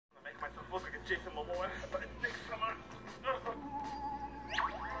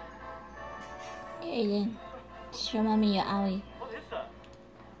Aiden, show mommy your owie.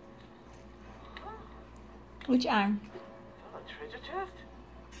 Which arm? Treasure chest?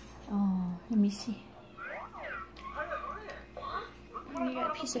 Oh, let me see. You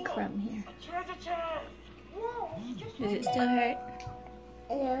got a piece of crumb here. Treasure chest! Does it still hurt?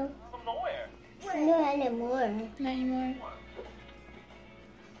 No. From nowhere. Not anymore. Not anymore.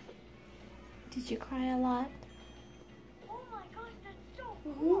 Did you cry a lot? Oh my gosh, that's so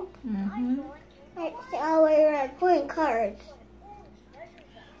cool. Mm-hmm. That's how we were playing cards.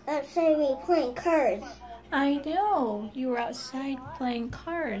 That's how we playing cards. I know. You were outside playing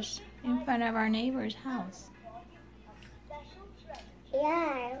cars in front of our neighbor's house.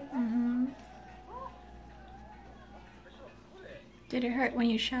 Yeah. Mm-hmm. Did it hurt when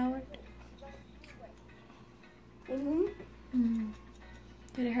you showered? Mm-hmm. Mm.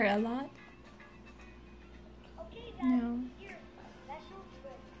 Did it hurt a lot? No.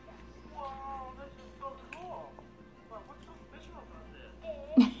 Wow, this is so cool. But what's so special about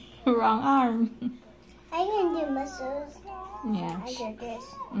this? Wrong arm. I can do muscles. Yeah. I did this.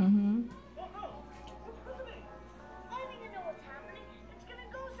 Mm-hmm. Oh no, what's happening? I don't even know what's happening. It's gonna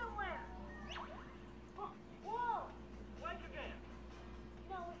go somewhere. Whoa! Like again.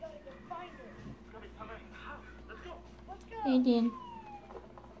 Now we gotta go find her. It's gonna be somewhere in the house. Let's go. Let's go. Aiden.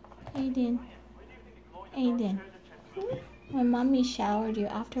 Aiden. Where do you think the glowing Aiden. treasure chest is? When mommy showered you,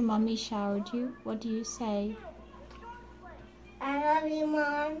 after mommy showered you, what do you say? I love you,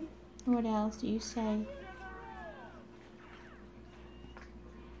 Mom. What else do you say?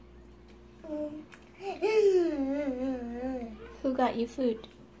 Who got you food?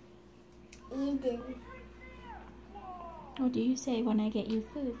 You did. What do you say when I get you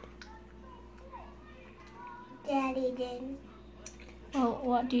food? Daddy did. Well,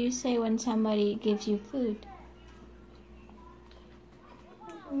 what do you say when somebody gives you food?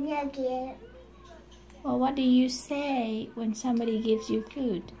 Nugget. Well, what do you say when somebody gives you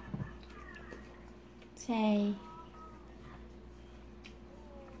food? Say.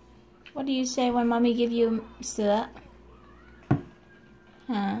 What do you say when mommy give you sữa?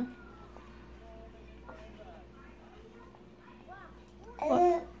 Huh?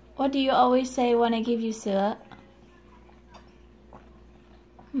 What do you always say when I give you sữa?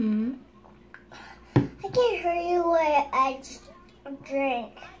 Hmm? I can't hear you when I just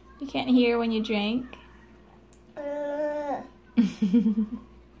drink. You can't hear when you drink?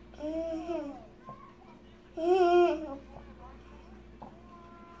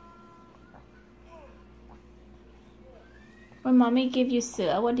 When mommy give you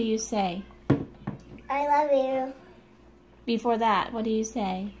sữa, what do you say? I love you. Before that, what do you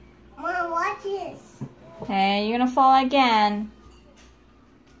say? Mom, watch this. Hey, you're gonna fall again.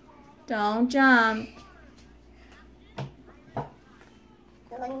 Don't jump.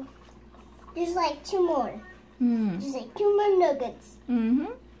 There's like two more. Hmm. There's like two more nuggets. Mm-hmm.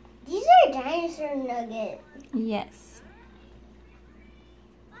 These are dinosaur nuggets. Yes.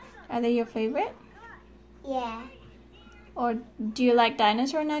 Are they your favorite? Yeah. Or do you like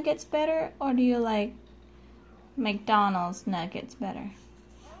dinosaur nuggets better? Or do you like McDonald's nuggets better?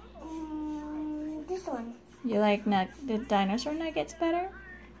 This one. You like the dinosaur nuggets better?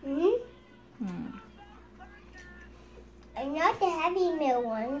 Mm-hmm. Hmm. And not the Happy Meal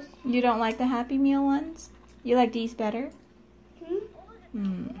ones. You don't like the Happy Meal ones? You like these better?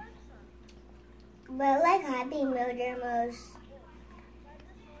 Hmm. But I like Happy Meal the most.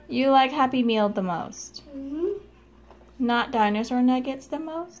 You like Happy Meal the most? Mm-hmm. Not dinosaur nuggets the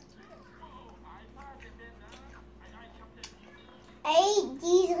most? I ate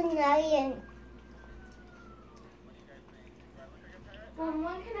these nuggets. Mom,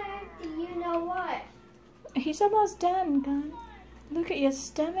 when can I have the you know what? He's almost done, Gon. Look at your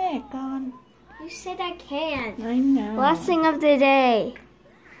stomach, Gon. You said I can. I know. Last thing of the day.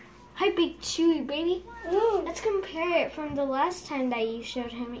 Hi, Big Chewy, baby. Let's compare it from the last time that you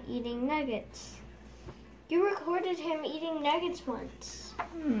showed him eating nuggets. You recorded him eating nuggets once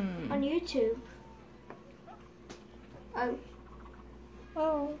on YouTube.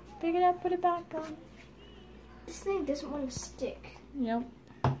 Oh, pick it up, put it back on. This thing doesn't want to stick. Yep.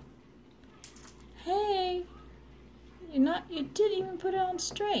 Hey, you didn't even put it on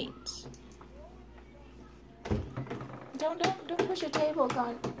straight. Don't push your table,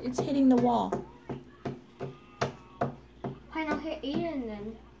 Gon. It's hitting the wall. Fine, I'll hit Aiden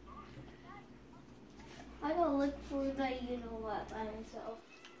then. I gotta look for the you know what by myself.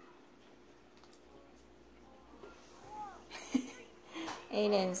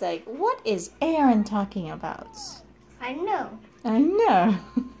 Aiden's like, what is Aaron talking about? I know. I know.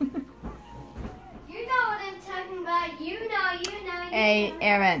 Hey,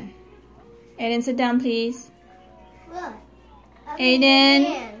 Aaron. Aiden, sit down, please. Look.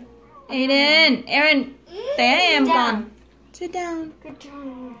 Aiden. Aiden. Aaron. There I am, Down. gone. Sit down. Good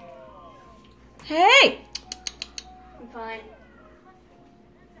job. Hey! I'm fine.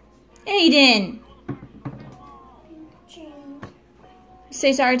 Aiden.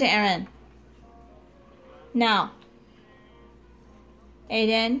 Say sorry to Aaron. Now.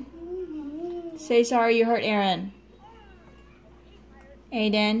 Aiden. Say sorry you hurt Aaron.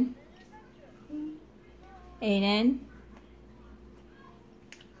 Aiden. Aiden.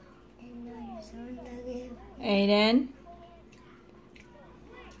 Aiden.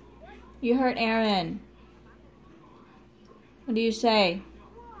 You hurt Aaron. What do you say?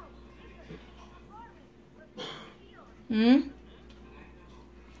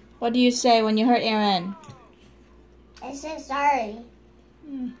 What do you say when you hurt Aaron? I said sorry.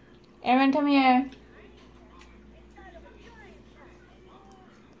 Aaron, come here.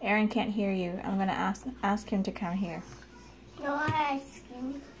 Aaron can't hear you. I'm gonna ask him to come here. No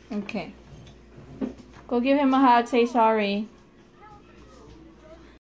asking. Okay. Go give him a hug. Say sorry.